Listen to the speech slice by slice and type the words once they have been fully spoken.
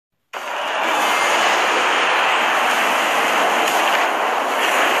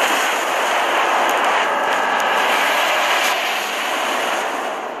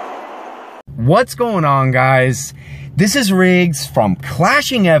What's going on, guys? This is Riggs from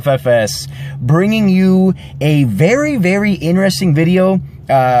Clashing FFS, bringing you a very, very interesting video,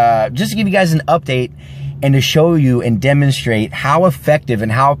 just to give you guys an update and to show you and demonstrate how effective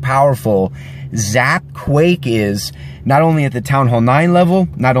and how powerful ZAP Quake is, not only at the Town Hall 9 level,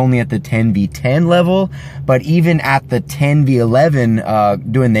 not only at the 10v10 level, but even at the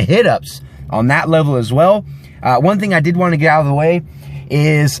 10v11, doing the hit-ups on that level as well. One thing I did want to get out of the way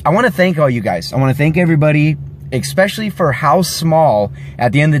is I want to thank all you guys. I want to thank everybody, especially for how small,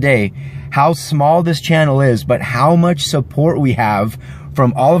 at the end of the day, how small this channel is, but how much support we have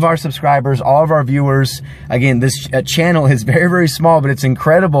from all of our subscribers, all of our viewers. Again, this channel is very, very small, but it's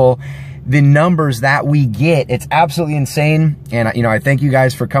incredible the numbers that we get. It's absolutely insane. And you know, I thank you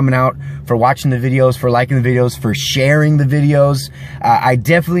guys for coming out, for watching the videos, for liking the videos, for sharing the videos. I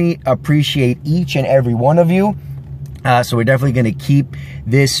definitely appreciate each and every one of you. So we're definitely going to keep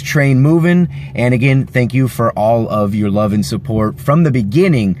this train moving. And again, thank you for all of your love and support from the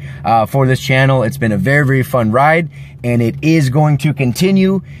beginning for this channel. It's been a very, very fun ride, and it is going to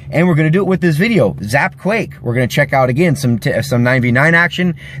continue. And we're going to do it with this video, ZAP Quake. We're going to check out again some 9v9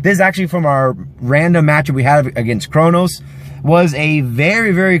 action. This is actually from our random matchup we had against Kronos. Was a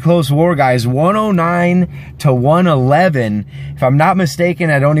very, very close war, guys. 109 to 111. If I'm not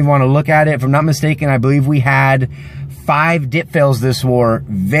mistaken, I don't even want to look at it. If I'm not mistaken, I believe we had 5 dip fails this war.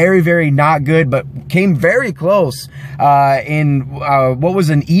 Very, very not good, but came very close in what was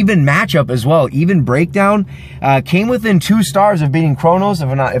an even matchup as well. Even breakdown. Came within 2 stars of beating Kronos.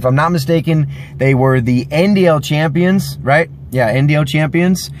 If I'm not mistaken, they were the NDL champions, right? Yeah, NDL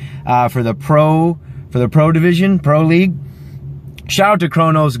champions for the pro division, pro league. Shout out to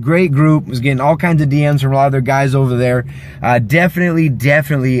Kronos, great group. Was getting all kinds of DMs from a lot of their guys over there.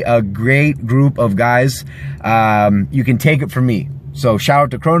 Definitely a great group of guys. You can take it from me. So shout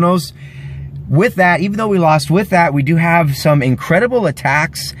out to Kronos. With that, even though we lost with that, we do have some incredible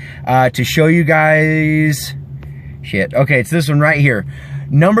attacks to show you guys. Shit. Okay, it's this one right here.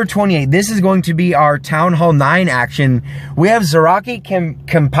 Number 28. This is going to be our Town Hall 9 action. We have Zaraki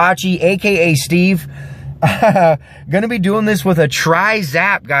Kempachi, aka Steve. Gonna be doing this with a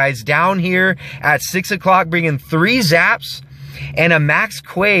tri-zap, guys, down here at 6 o'clock, bringing 3 zaps and a max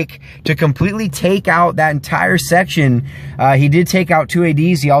Quake to completely take out that entire section. He did take out 2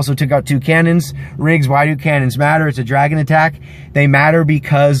 ADs. He also took out 2 cannons. Riggs, why do cannons matter? It's a dragon attack. They matter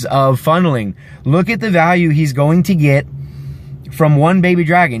because of funneling. Look at the value he's going to get from 1 baby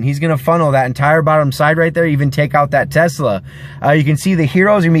dragon. He's going to funnel that entire bottom side right there, even take out that Tesla. You can see the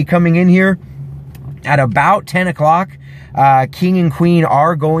heroes are going to be coming in here at about 10 o'clock. King and Queen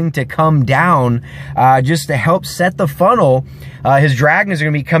are going to come down just to help set the funnel. His dragons are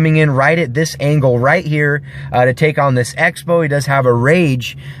going to be coming in right at this angle right here to take on this Expo. He does have a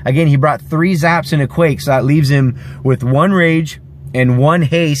rage. Again, he brought 3 zaps and a Quake, so that leaves him with 1 rage and 1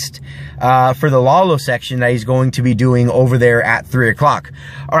 haste for the Lalo section that he's going to be doing over there at 3 o'clock.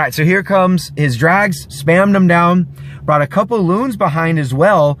 All right, so here comes his drags, spammed them down, brought a couple loons behind as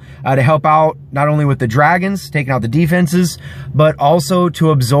well to help out not only with the dragons, taking out the defenses, but also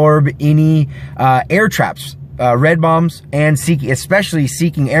to absorb any air traps, red bombs, and especially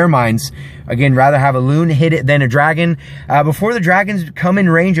seeking air mines. Again, rather have a loon hit it than a dragon. Before the dragons come in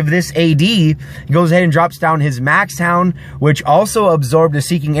range of this AD, he goes ahead and drops down his max hound, which also absorbed a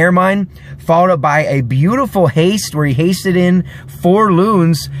seeking air mine, followed up by a beautiful haste where he hasted in 4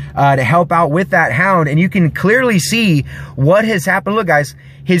 loons to help out with that hound. And you can clearly see what has happened. Look, guys,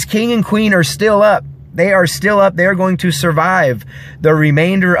 his king and queen are still up. They are still up. They're going to survive the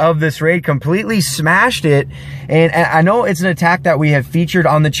remainder of this raid. Completely smashed it. And I know it's an attack that we have featured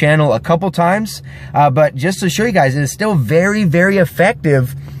on the channel a couple times, but just to show you guys, it is still very, very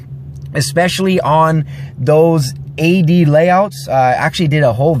effective, especially on those AD layouts. I actually did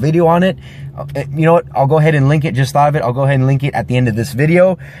a whole video on it. You know what? I'll go ahead and link it. Just thought of it. I'll go ahead and link it at the end of this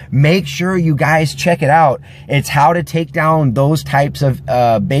video. Make sure you guys check it out. It's how to take down those types of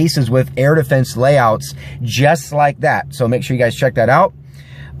bases with air defense layouts just like that. So make sure you guys check that out.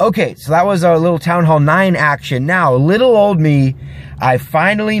 Okay, so that was our little Town Hall 9 action. Now, little old me, I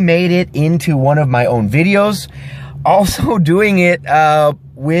finally made it into one of my own videos. Also doing it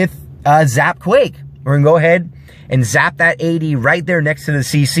with ZAP Quake. We're going to go ahead and zap that AD right there next to the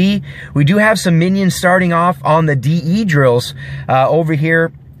CC. We do have some minions starting off on the DE drills over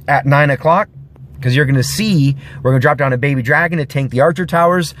here at 9 o'clock, because you're going to see we're going to drop down a baby dragon to tank the archer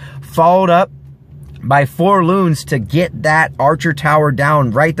towers, followed up by 4 loons to get that archer tower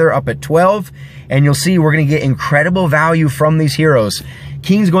down right there up at 12. And you'll see we're going to get incredible value from these heroes.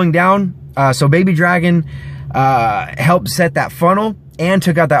 King's going down, so baby dragon helped set that funnel. and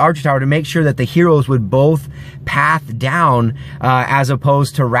took out the archer tower to make sure that the heroes would both path down as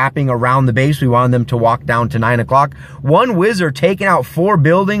opposed to wrapping around the base. We wanted them to walk down to 9 o'clock. One wizard taking out 4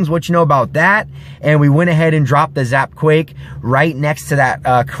 buildings. What you know about that? And we went ahead and dropped the ZAP Quake right next to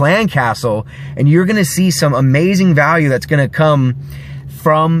that clan castle. And you're going to see some amazing value that's going to come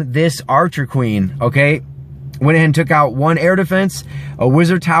from this archer queen, okay? Went ahead and took out 1 air defense, a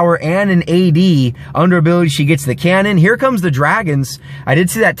wizard tower, and an AD. Under ability, she gets the cannon. Here comes the dragons. I did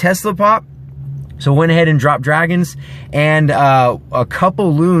see that Tesla pop, so went ahead and dropped dragons and a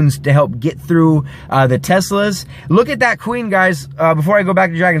couple loons to help get through the Teslas. Look at that queen, guys. Before I go back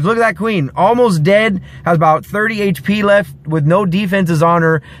to dragons, look at that queen. Almost dead, has about 30 HP left with no defenses on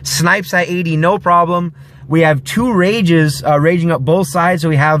her. Snipes at 80, no problem. We have 2 rages raging up both sides. So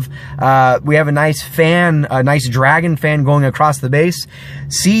we have a nice fan, a nice dragon fan going across the base.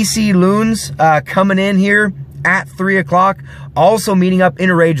 CC loons coming in here at 3 o'clock. Also meeting up in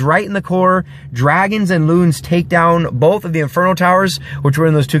a rage right in the core. Dragons and loons take down both of the Inferno Towers, which were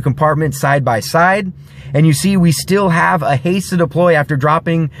in those 2 compartments side by side. And you see we still have a haste to deploy after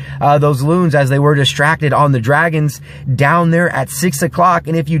dropping those loons as they were distracted on the dragons down there at 6 o'clock.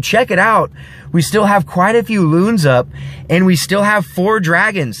 And if you check it out, we still have quite a few loons up, and we still have 4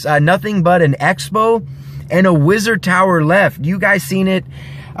 dragons. Nothing but an Expo and a wizard tower left. You guys seen it.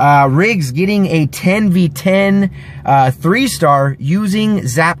 Riggs getting a 10v10 3-star using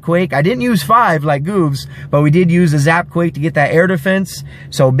ZAP Quake. I didn't use 5 like Goobs, but we did use the ZAP Quake to get that air defense.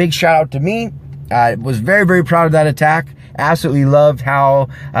 So big shout out to me. Was very, very proud of that attack. Absolutely loved how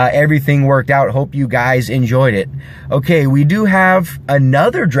everything worked out. Hope you guys enjoyed it. Okay, we do have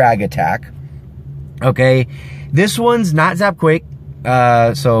another drag attack. Okay, this one's not ZAP Quake.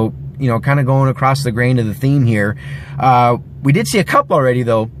 So, you know, kind of going across the grain of the theme here. We did see a couple already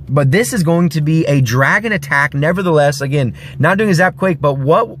though, but this is going to be a dragon attack. Nevertheless, again, not doing a ZAP Quake, but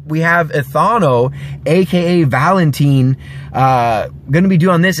what we have Ethano, aka Valentine, going to be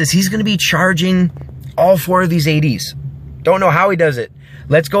doing on this is he's going to be charging all 4 of these ADs. Don't know how he does it.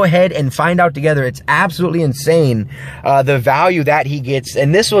 Let's go ahead and find out together. It's absolutely insane, the value that he gets.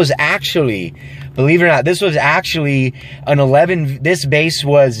 And this was actually, believe it or not, this was actually an 11. This base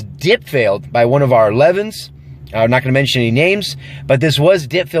was dip failed by one of our 11s. I'm not going to mention any names, but this was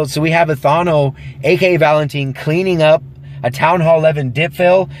dip failed. So we have Ethano, aka Valentine, cleaning up a Town Hall 11 dip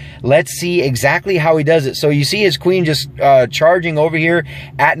fail. Let's see exactly how he does it. So you see his queen just charging over here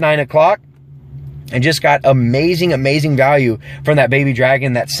at 9 o'clock. And just got amazing, amazing value from that baby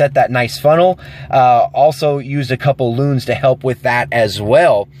dragon that set that nice funnel. Also used a couple loons to help with that as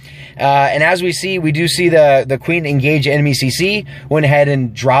well. And as we see, we do see the queen engage enemy CC. Went ahead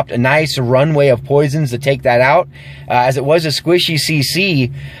and dropped a nice runway of poisons to take that out. As it was a squishy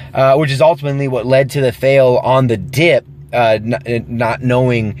CC, which is ultimately what led to the fail on the dip. Not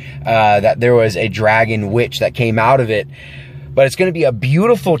knowing that there was a dragon witch that came out of it. But it's going to be a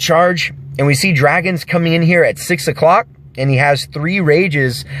beautiful charge. And we see dragons coming in here at 6 o'clock. And he has 3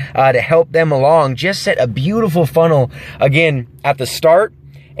 rages to help them along. Just set a beautiful funnel, again, at the start.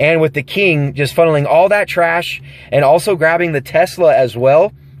 And with the king just funneling all that trash. And also grabbing the Tesla as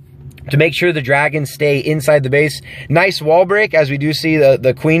well, to make sure the dragons stay inside the base. Nice wall break, as we do see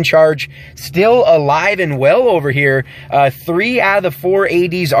the queen charge still alive and well over here. 3 out of the 4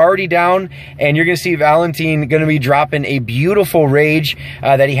 ADs already down, and you're going to see Valentine going to be dropping a beautiful rage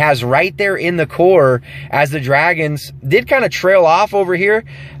that he has right there in the core, as the dragons did kind of trail off over here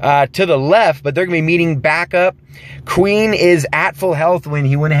to the left, but they're going to be meeting back up. Queen is at full health when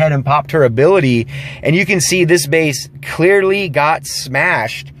he went ahead and popped her ability, and you can see this base clearly got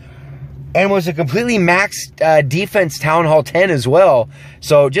smashed. And was a completely maxed defense Town Hall 10 as well.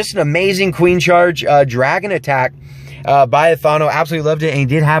 So just an amazing queen charge, dragon attack by Ethano. Absolutely loved it. And he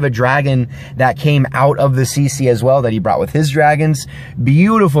did have a dragon that came out of the CC as well that he brought with his dragons.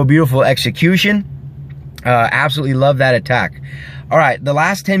 Beautiful, beautiful execution. Absolutely love that attack. All right, the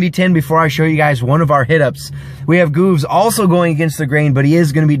last 10v10 before I show you guys one of our hit-ups. We have Goobs also going against the grain, but he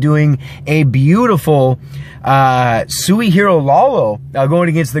is going to be doing a beautiful Suihiro Lalo going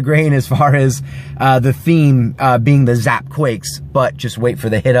against the grain as far as the theme being the ZAP Quakes, but just wait for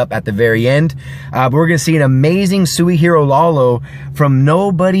the hit-up at the very end. But we're going to see an amazing Suihiro Lalo from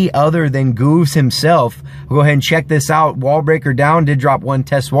nobody other than Goobs himself. We'll go ahead and check this out. Wall breaker down, did drop 1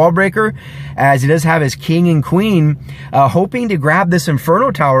 test wall breaker, as he does have his king and queen, hoping to grab this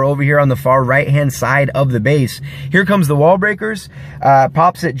Inferno Tower over here on the far right-hand side of the base. Here comes the wall breakers,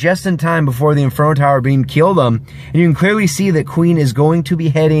 pops it just in time before the Inferno Tower being killed them. And you can clearly see that Queen is going to be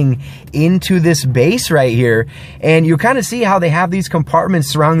heading into this base right here. And you kind of see how they have these compartments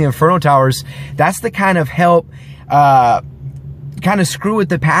surrounding the Inferno Towers. That's the kind of help kind of screw with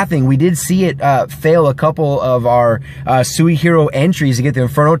the pathing. We did see it fail a couple of our Sui Hero entries to get the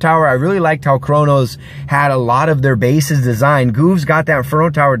Inferno Tower. I really liked how Kronos had a lot of their bases designed. Goov's got that Inferno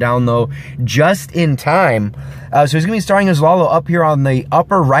Tower down though just in time. So he's gonna be starting his Lalo up here on the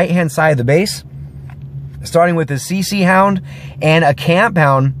upper right hand side of the base, starting with a CC Hound and a Camp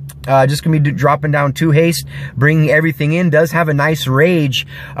Hound. Just gonna be dropping down 2 haste, bringing everything in. Does have a nice rage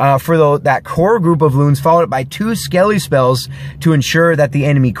for that core group of loons, followed by 2 Skelly spells to ensure that the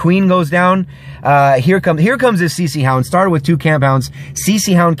enemy queen goes down. Here comes this CC Hound. Started with 2 Camp Hounds.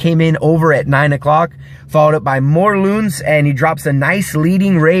 CC Hound came in over at 9 o'clock, followed up by more loons, and he drops a nice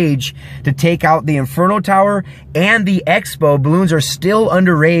leading rage to take out the Inferno Tower and the Expo. Balloons are still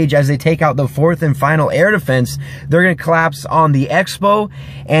under rage as they take out the 4th and final air defense. They're gonna collapse on the Expo,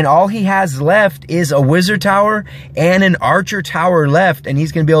 and all he has left is a Wizard Tower and an Archer Tower left, and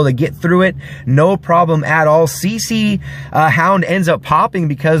he's gonna be able to get through it no problem at all. CC Hound ends up popping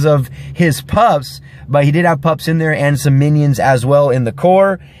because of his pups, but he did have pups in there and some minions as well in the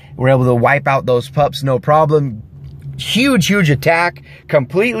core. We're able to wipe out those pups no problem. Huge attack.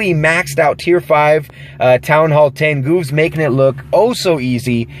 Completely maxed out tier 5 Town Hall 10. Goov's making it look oh so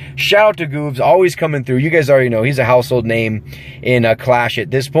easy. Shout out to Goov's, always coming through. You guys already know he's a household name in Clash at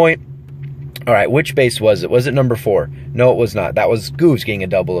this point. All right, which base was it? Was it number 4? No, it was not. That was Goov's getting a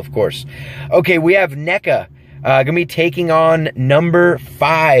double, of course. Okay, we have NECA gonna be taking on number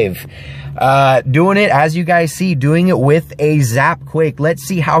 5. Doing it, as you guys see, doing it with a ZAP Quake. Let's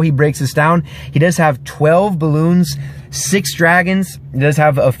see how he breaks this down. He does have 12 balloons, 6 dragons. He does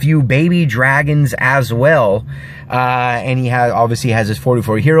have a few baby dragons as well. And he obviously has his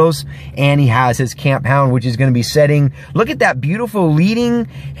 44 heroes, and he has his Camp Hound, which is going to be setting. Look at that beautiful leading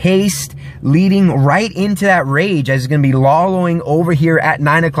haste, leading right into that rage as he's going to be lolling over here at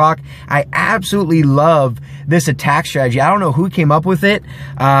 9 o'clock. I absolutely love this attack strategy. I don't know who came up with it,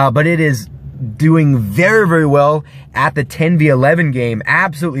 but it is doing very well at the 10v11 game.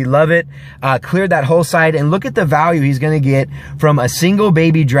 Absolutely love it. Cleared that whole side, and look at the value he's going to get from a single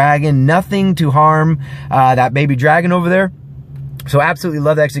baby dragon. Nothing to harm that baby dragon over there. So absolutely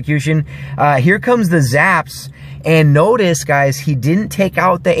love the execution. Here comes the zaps. And notice, guys, he didn't take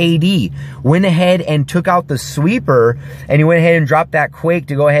out the AD. Went ahead and took out the sweeper, and he went ahead and dropped that Quake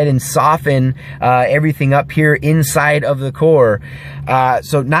to go ahead and soften everything up here inside of the core.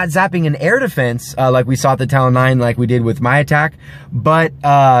 So not zapping an air defense like we saw at the Town 9 like we did with my attack, but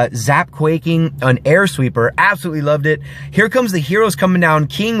zap quaking an air sweeper. Absolutely loved it. Here comes the heroes coming down.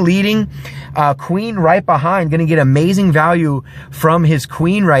 King leading, Queen right behind. Gonna get amazing value from his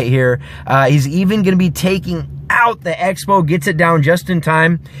Queen right here. He's even gonna be taking out the Expo, gets it down just in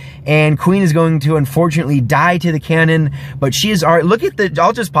time, and Queen is going to unfortunately die to the cannon, but she is already, look at the,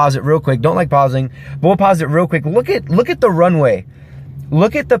 I'll just pause it real quick, don't like pausing, but we'll pause it real quick. Look at the runway.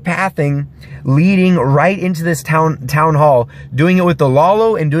 Look at the pathing leading right into this town hall, doing it with the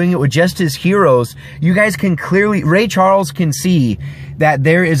Lalo and doing it with just his heroes. You guys can clearly, Ray Charles can see that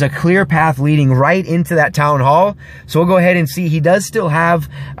there is a clear path leading right into that town hall. So we'll go ahead and see. He does still have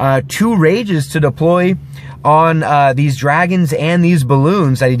 2 rages to deploy on these dragons and these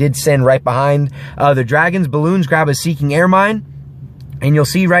balloons that he did send right behind the dragons. Balloons grab a Seeking Air Mine, and you'll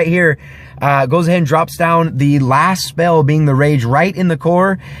see right here, goes ahead and drops down the last spell, being the rage right in the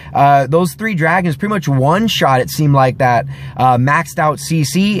core. Those 3 dragons pretty much one shot, it seemed like that maxed out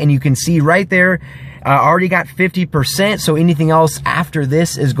CC, and you can see right there already got 50%, so anything else after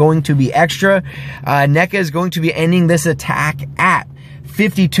this is going to be extra. NECA is going to be ending this attack at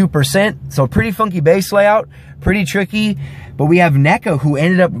 52%, so pretty funky base layout, pretty tricky, but we have NECA who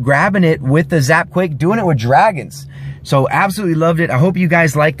ended up grabbing it with the Zap Quake, doing it with dragons. So absolutely loved it. I hope you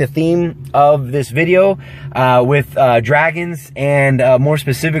guys like the theme of this video with dragons and more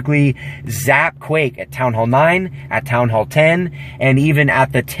specifically Zap Quake at Town Hall 9, at Town Hall 10, and even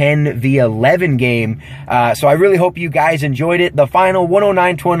at the 10v11 game. So I really hope you guys enjoyed it. The final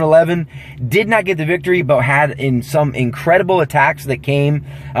 109 to 111 did not get the victory, but had in some incredible attacks that came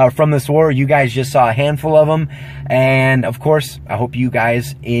from this war. You guys just saw a handful of them. And of course, I hope you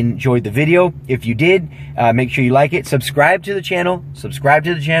guys enjoyed the video. If you did, make sure you like it. Subscribe to the channel. Subscribe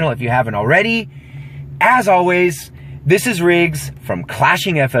to the channel if you haven't already. As always, this is Riggs from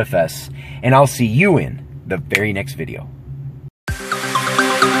Clashing FFS, and I'll see you in the very next video.